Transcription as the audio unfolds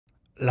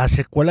La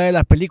secuela de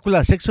la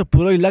película Sexo,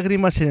 Pudor y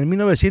Lágrimas en el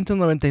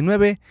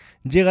 1999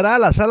 llegará a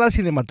las salas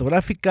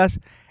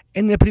cinematográficas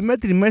en el primer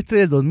trimestre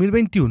del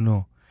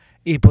 2021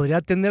 y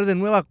podría tener de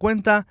nueva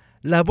cuenta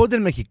la voz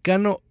del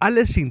mexicano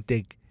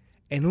Syntek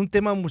en un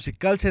tema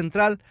musical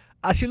central,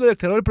 así lo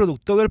declaró el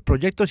productor del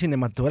proyecto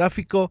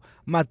cinematográfico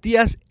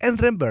Mathias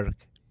Enrenberg.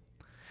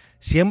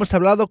 Si hemos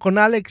hablado con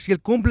Alex y él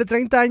cumple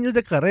 30 años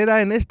de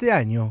carrera en este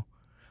año,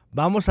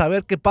 vamos a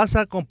ver qué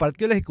pasa,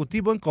 compartió el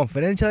ejecutivo en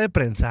conferencia de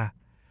prensa.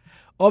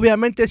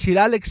 Obviamente, si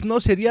Alex no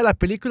sería la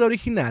película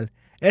original,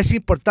 es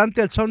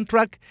importante el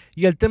soundtrack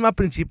y el tema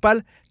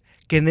principal,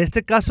 que en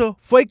este caso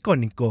fue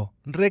icónico,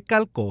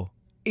 recalcó,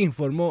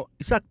 informó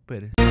Isaac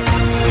Pérez.